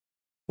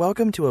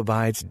Welcome to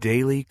Abide's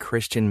Daily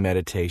Christian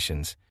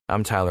Meditations.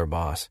 I'm Tyler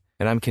Boss,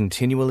 and I'm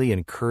continually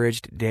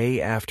encouraged day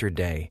after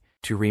day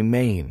to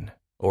remain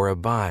or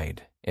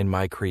abide in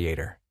my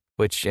Creator,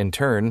 which in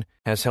turn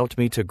has helped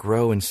me to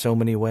grow in so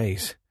many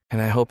ways.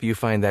 And I hope you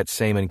find that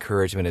same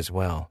encouragement as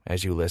well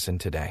as you listen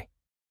today.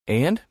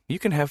 And you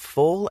can have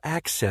full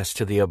access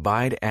to the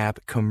Abide app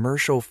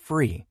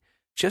commercial-free.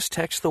 Just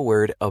text the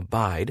word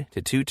ABIDE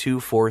to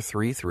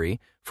 22433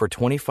 for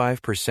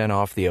 25%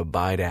 off the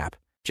Abide app.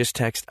 Just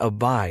text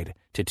ABIDE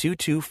to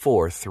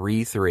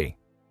 22433.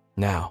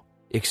 Now,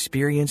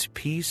 experience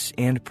peace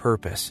and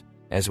purpose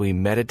as we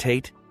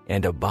meditate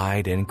and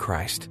abide in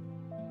Christ.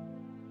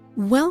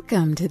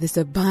 Welcome to this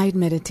Abide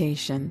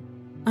Meditation.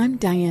 I'm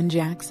Diane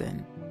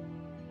Jackson.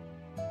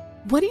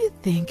 What do you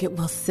think it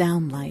will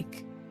sound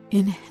like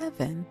in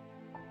heaven?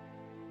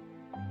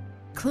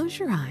 Close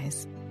your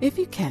eyes, if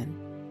you can,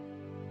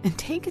 and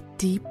take a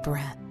deep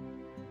breath.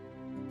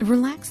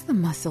 Relax the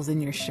muscles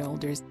in your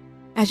shoulders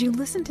as you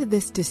listen to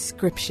this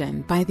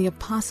description by the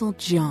Apostle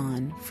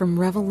John from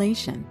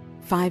Revelation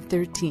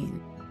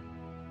 5:13.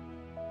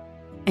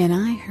 And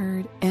I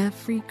heard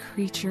every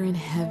creature in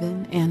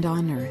heaven and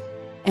on earth,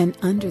 and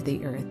under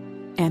the earth,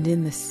 and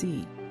in the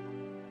sea,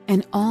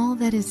 and all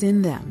that is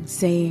in them,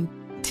 saying,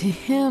 To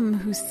him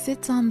who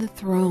sits on the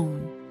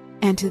throne,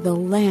 and to the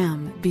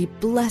Lamb be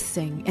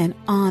blessing and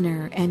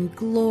honor and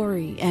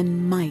glory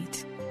and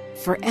might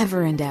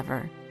forever and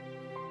ever.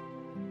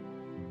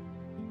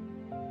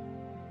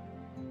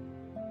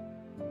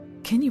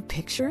 Can you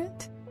picture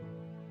it?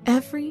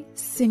 Every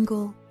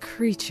single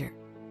creature,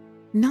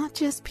 not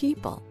just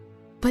people,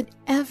 but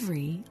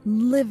every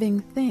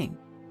living thing.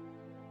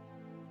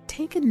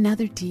 Take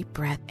another deep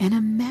breath and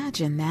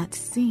imagine that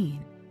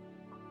scene.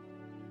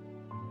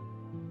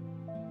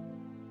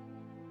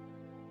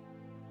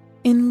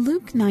 In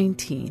Luke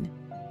 19,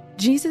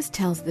 Jesus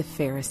tells the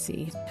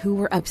Pharisees, who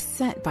were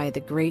upset by the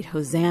great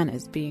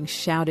hosannas being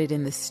shouted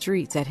in the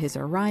streets at his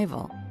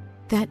arrival,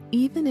 that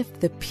even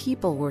if the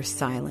people were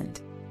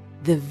silent,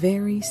 the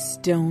very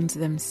stones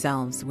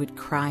themselves would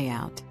cry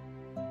out.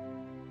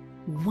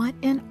 What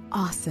an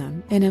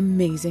awesome and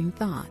amazing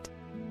thought.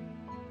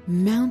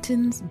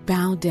 Mountains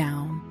bow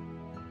down.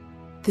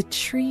 The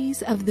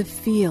trees of the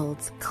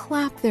fields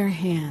clap their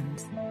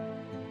hands.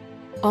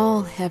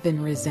 All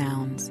heaven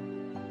resounds.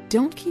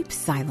 Don't keep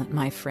silent,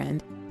 my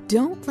friend.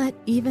 Don't let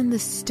even the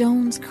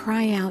stones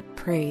cry out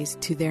praise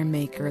to their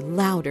Maker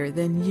louder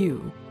than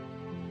you.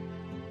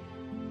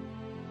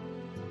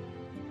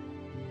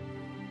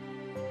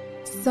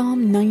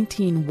 Psalm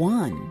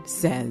 19:1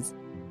 says,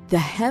 The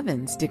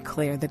heavens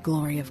declare the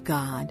glory of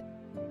God,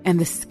 and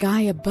the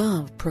sky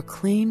above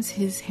proclaims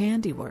his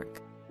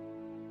handiwork.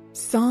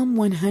 Psalm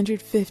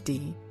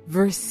 150,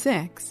 verse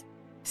 6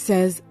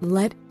 says,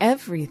 Let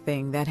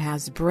everything that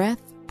has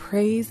breath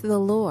praise the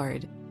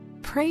Lord.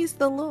 Praise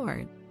the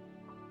Lord.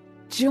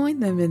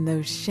 Join them in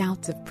those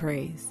shouts of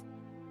praise.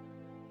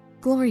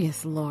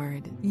 Glorious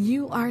Lord,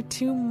 you are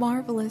too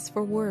marvelous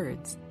for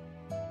words.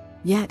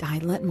 Yet I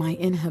let my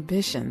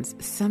inhibitions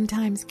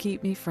sometimes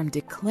keep me from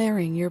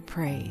declaring your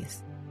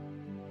praise.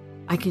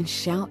 I can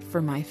shout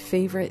for my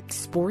favorite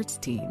sports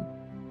team.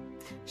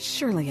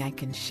 Surely I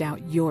can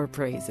shout your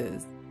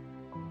praises.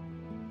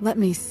 Let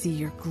me see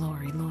your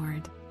glory,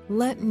 Lord.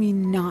 Let me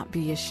not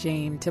be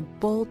ashamed to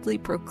boldly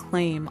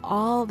proclaim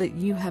all that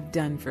you have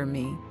done for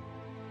me.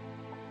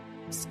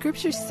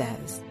 Scripture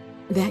says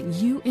that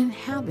you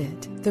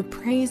inhabit the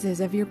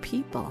praises of your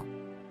people.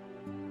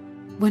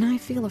 When I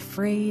feel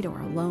afraid or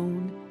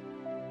alone,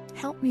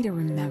 help me to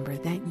remember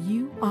that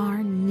you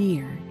are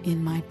near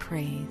in my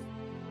praise.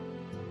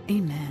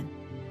 Amen.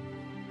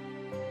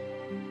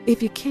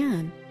 If you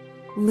can,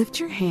 lift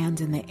your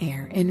hands in the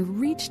air and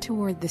reach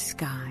toward the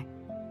sky.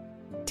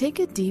 Take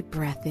a deep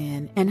breath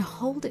in and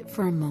hold it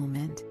for a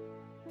moment,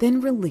 then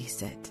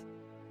release it.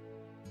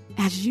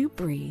 As you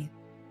breathe,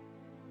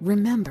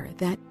 remember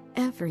that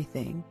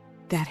everything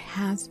that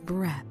has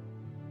breath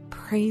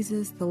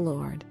praises the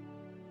Lord.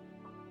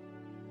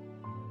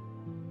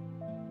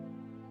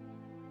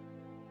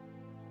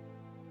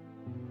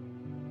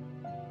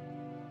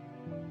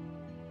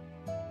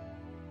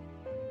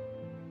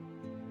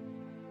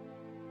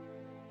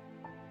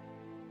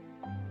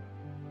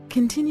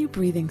 Continue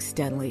breathing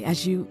steadily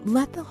as you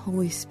let the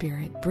Holy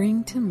Spirit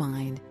bring to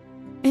mind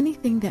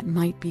anything that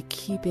might be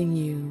keeping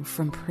you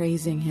from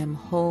praising Him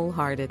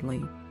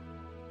wholeheartedly.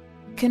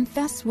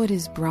 Confess what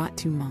is brought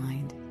to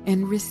mind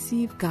and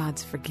receive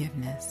God's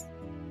forgiveness.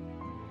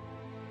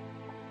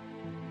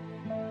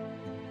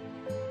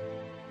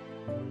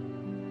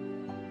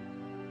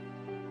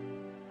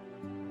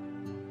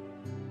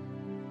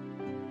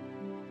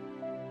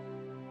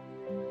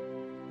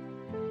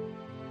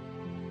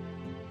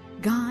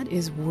 God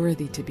is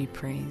worthy to be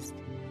praised.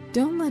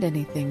 Don't let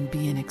anything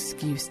be an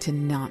excuse to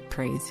not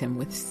praise Him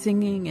with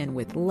singing and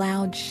with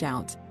loud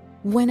shouts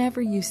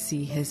whenever you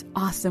see His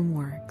awesome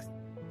works.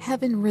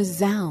 Heaven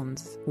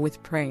resounds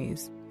with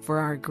praise for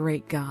our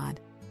great God.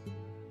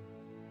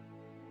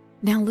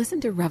 Now listen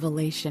to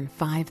Revelation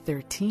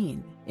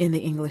 5:13 in the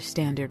English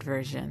Standard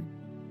Version.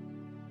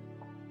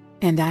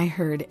 And I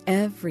heard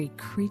every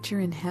creature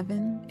in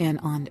heaven and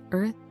on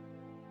earth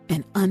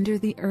and under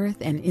the earth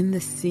and in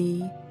the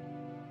sea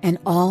and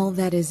all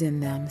that is in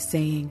them,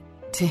 saying,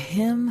 "To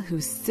him who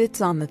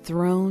sits on the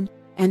throne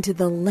and to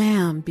the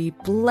Lamb be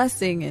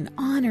blessing and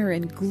honor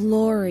and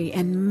glory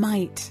and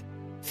might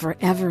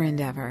forever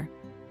and ever."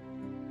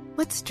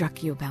 What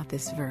struck you about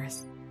this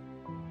verse?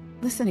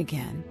 Listen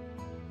again.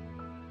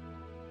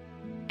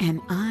 And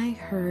I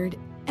heard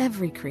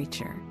every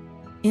creature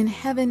in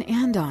heaven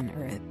and on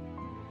earth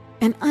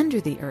and under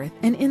the earth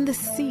and in the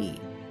sea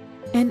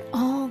and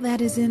all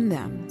that is in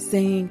them,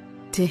 saying,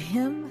 "To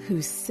him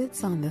who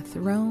sits on the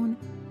throne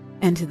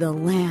and to the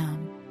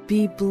Lamb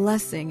be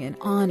blessing and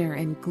honor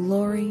and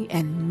glory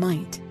and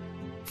might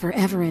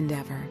forever and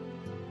ever."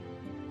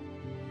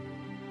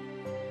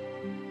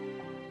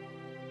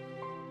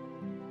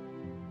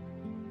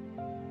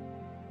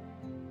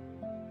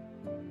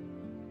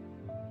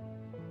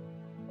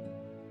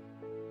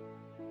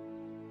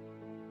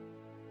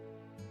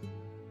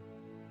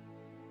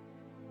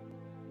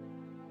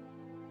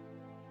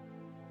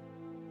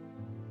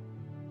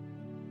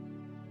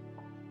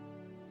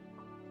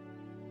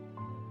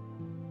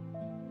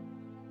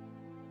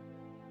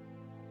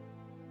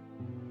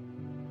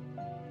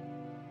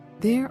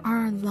 There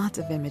are lots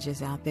of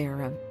images out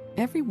there of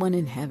everyone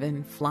in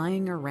heaven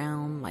flying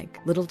around like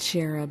little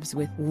cherubs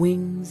with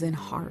wings and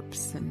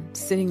harps and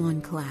sitting on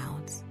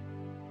clouds.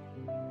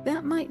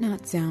 That might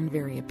not sound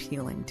very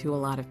appealing to a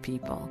lot of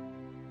people,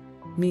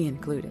 me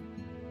included.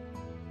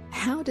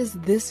 How does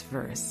this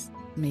verse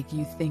make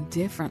you think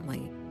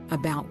differently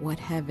about what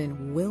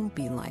heaven will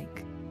be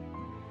like?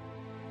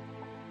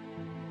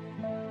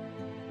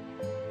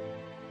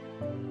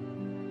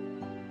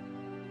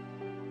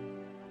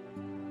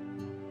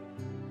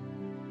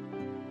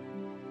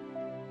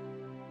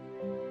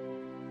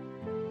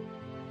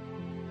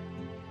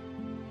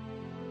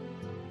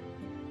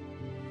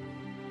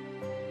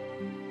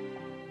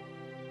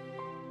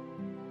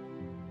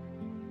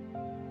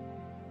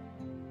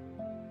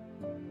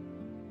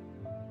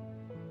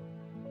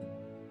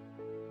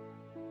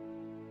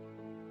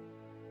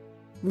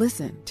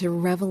 Listen to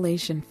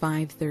Revelation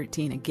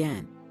 5:13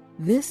 again,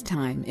 this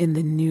time in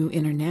the New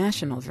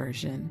International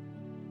Version.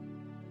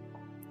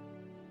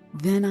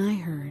 Then I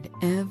heard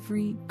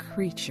every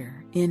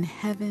creature in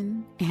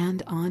heaven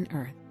and on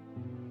earth,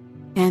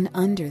 and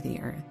under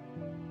the earth,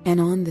 and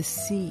on the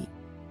sea,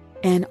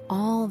 and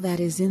all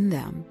that is in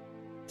them,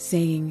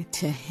 saying,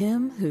 "To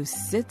him who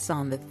sits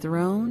on the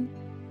throne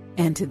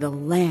and to the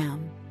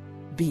Lamb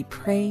be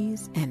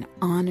praise and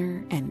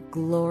honor and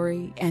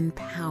glory and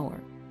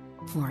power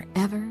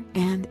forever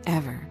and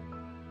ever."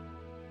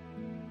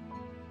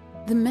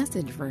 The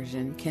Message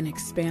version can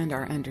expand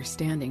our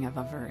understanding of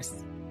a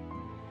verse.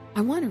 I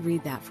want to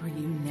read that for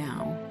you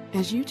now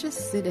as you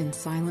just sit in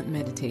silent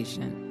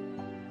meditation.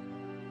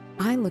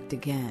 I looked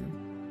again.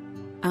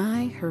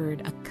 I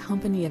heard a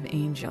company of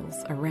angels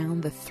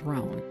around the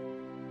throne,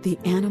 the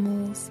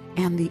animals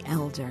and the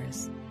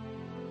elders.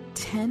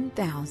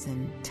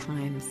 10,000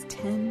 times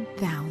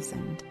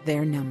 10,000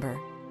 their number.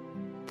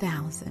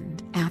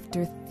 Thousand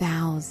after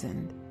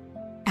thousand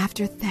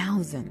after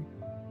thousand,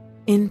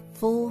 in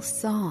full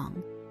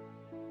song.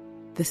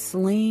 The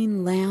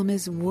slain Lamb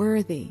is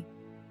worthy.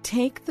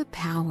 Take the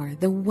power,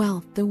 the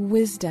wealth, the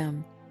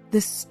wisdom,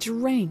 the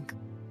strength.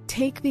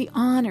 Take the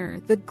honor,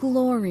 the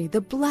glory,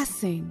 the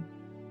blessing.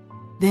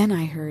 Then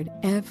I heard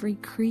every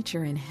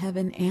creature in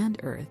heaven and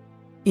earth,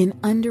 in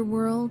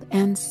underworld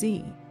and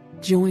sea,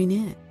 join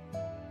in.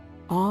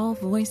 All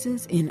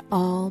voices in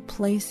all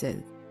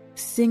places,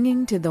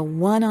 singing to the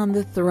one on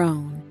the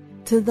throne,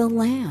 to the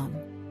Lamb,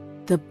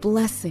 the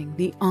blessing,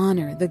 the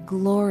honor, the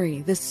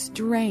glory, the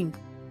strength,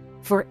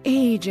 for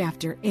age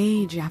after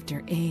age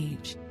after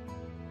age.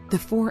 The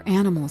four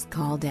animals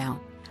called out,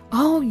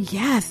 "Oh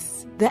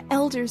yes!" The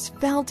elders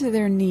fell to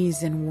their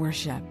knees and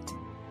worshipped.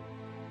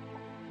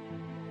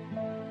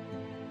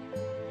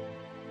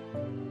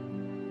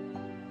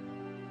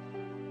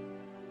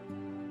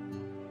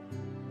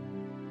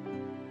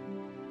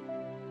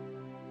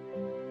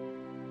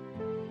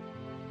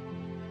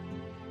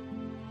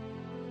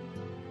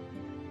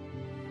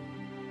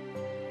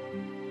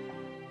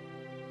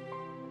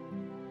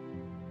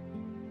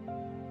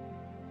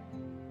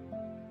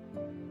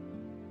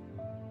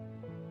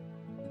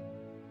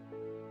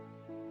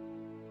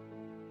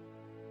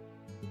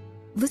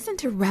 Listen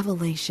to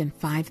Revelation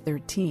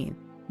 5:13,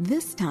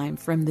 this time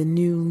from the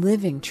New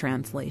Living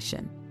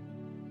Translation.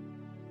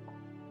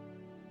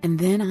 And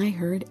then I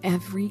heard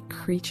every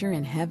creature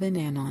in heaven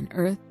and on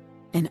earth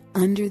and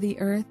under the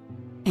earth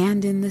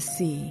and in the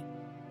sea.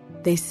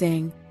 They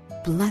sang,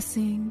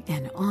 "Blessing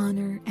and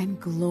honor and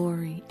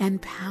glory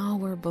and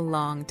power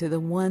belong to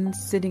the one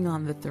sitting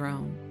on the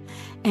throne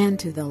and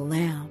to the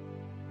Lamb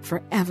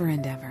forever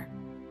and ever."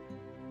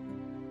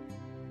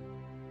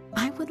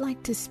 I would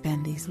like to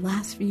spend these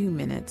last few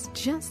minutes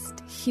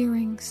just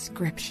hearing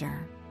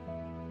Scripture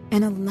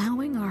and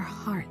allowing our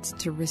hearts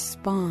to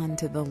respond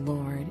to the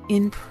Lord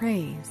in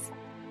praise.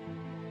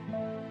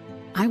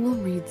 I will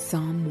read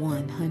Psalm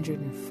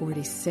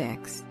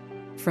 146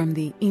 from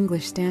the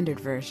English Standard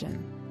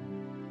Version.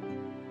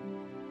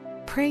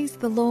 Praise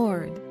the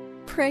Lord,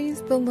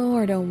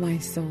 O my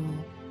soul.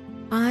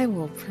 I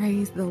will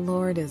praise the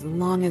Lord as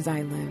long as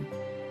I live.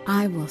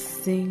 I will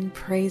sing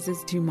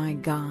praises to my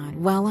God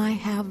while I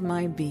have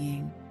my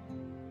being.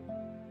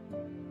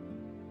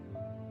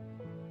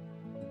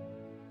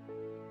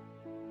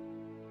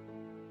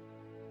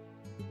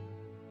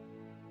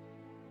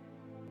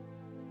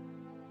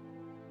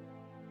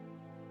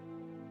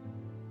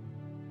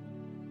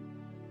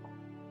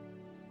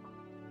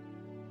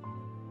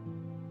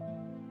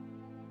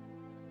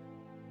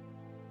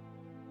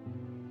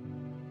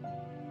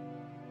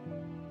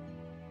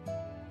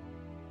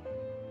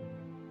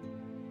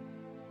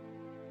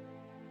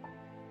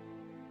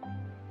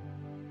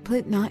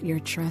 Put not your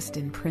trust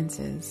in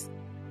princes,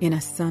 in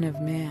a son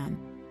of man,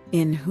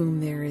 in whom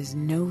there is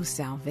no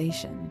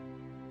salvation.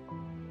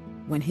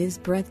 When his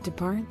breath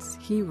departs,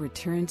 he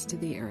returns to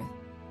the earth.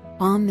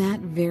 On that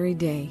very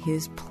day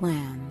his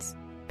plans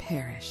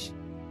perish.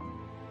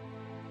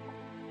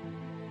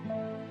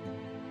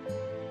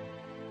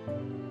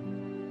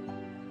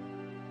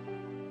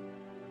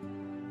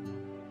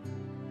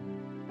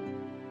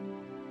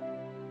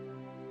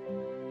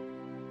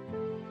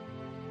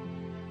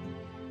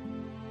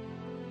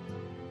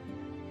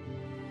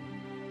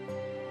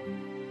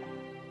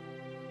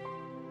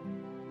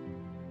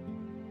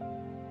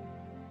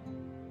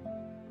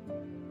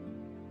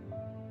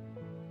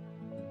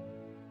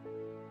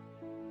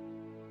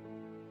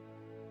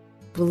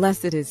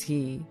 Blessed is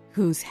he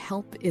whose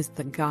help is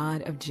the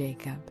God of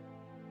Jacob,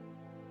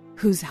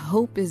 whose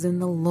hope is in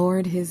the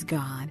Lord his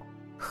God,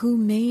 who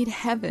made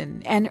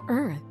heaven and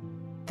earth,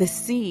 the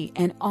sea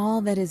and all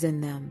that is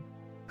in them,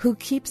 who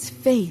keeps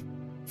faith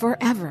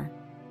forever,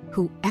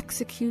 who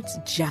executes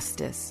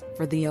justice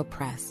for the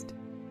oppressed,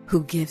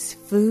 who gives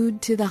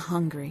food to the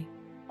hungry.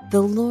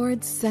 The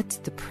Lord sets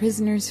the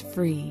prisoners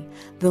free.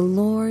 The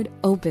Lord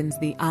opens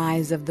the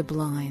eyes of the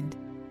blind.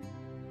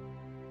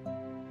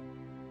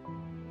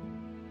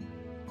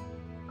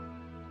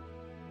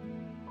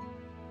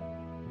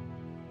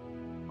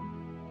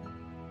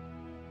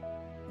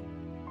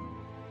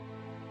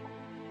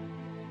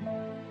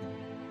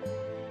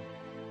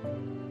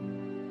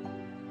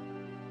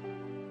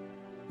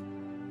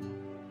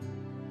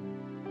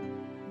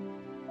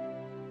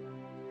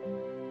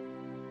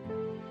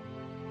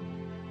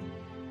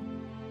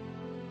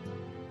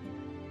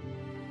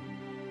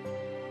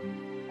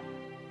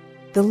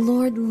 The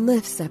Lord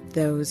lifts up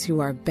those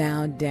who are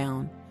bowed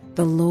down.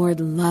 The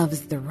Lord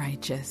loves the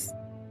righteous.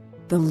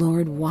 The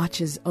Lord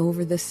watches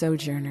over the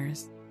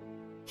sojourners.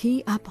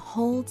 He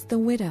upholds the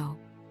widow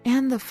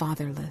and the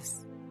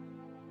fatherless.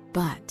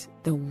 But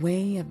the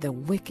way of the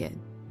wicked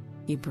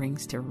he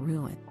brings to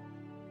ruin.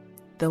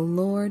 The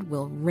Lord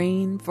will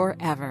reign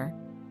forever.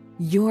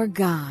 Your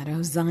God,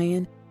 O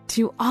Zion,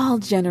 to all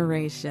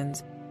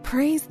generations.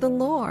 Praise the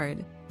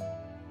Lord.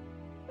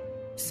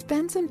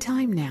 Spend some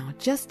time now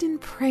just in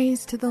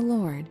praise to the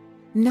Lord,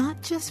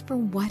 not just for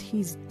what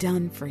he's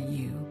done for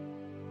you,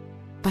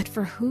 but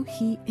for who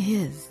he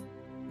is,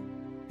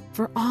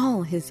 for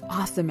all his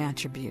awesome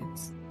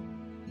attributes.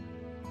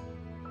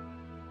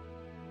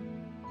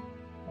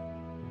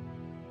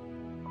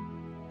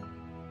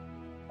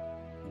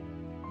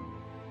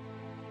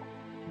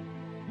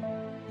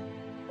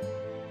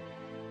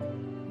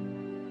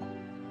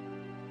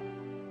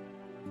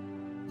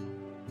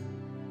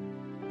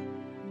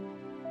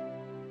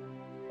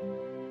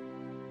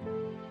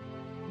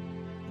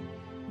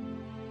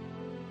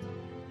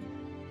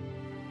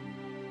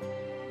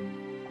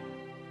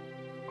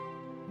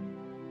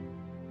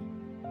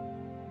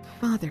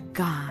 Father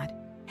God,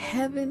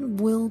 heaven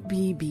will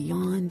be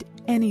beyond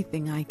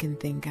anything I can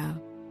think of.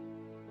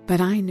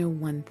 But I know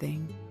one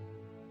thing.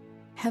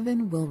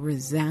 Heaven will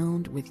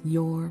resound with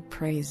your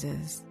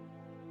praises.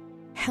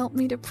 Help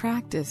me to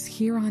practice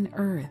here on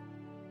earth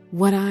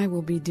what I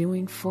will be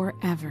doing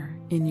forever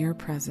in your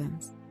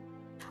presence,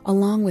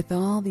 along with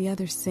all the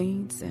other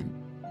saints and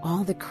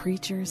all the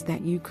creatures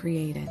that you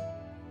created.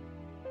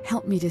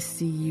 Help me to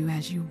see you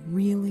as you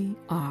really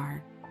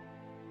are,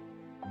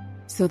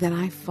 so that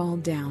I fall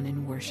down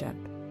in worship.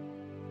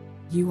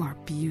 You are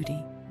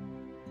beauty.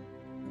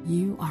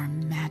 You are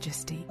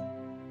majesty.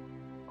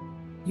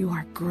 You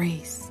are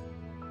grace.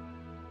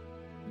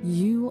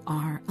 You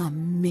are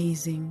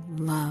amazing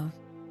love.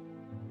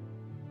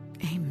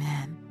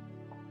 Amen.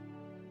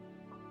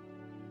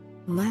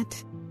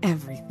 Let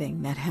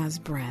everything that has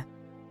breath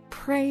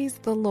praise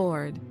the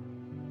Lord.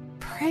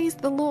 Praise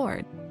the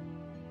Lord.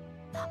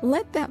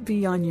 Let that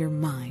be on your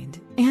mind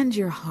and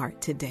your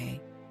heart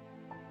today.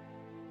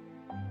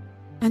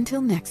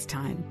 Until next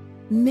time,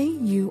 may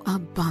you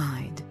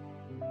abide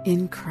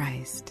in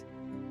Christ.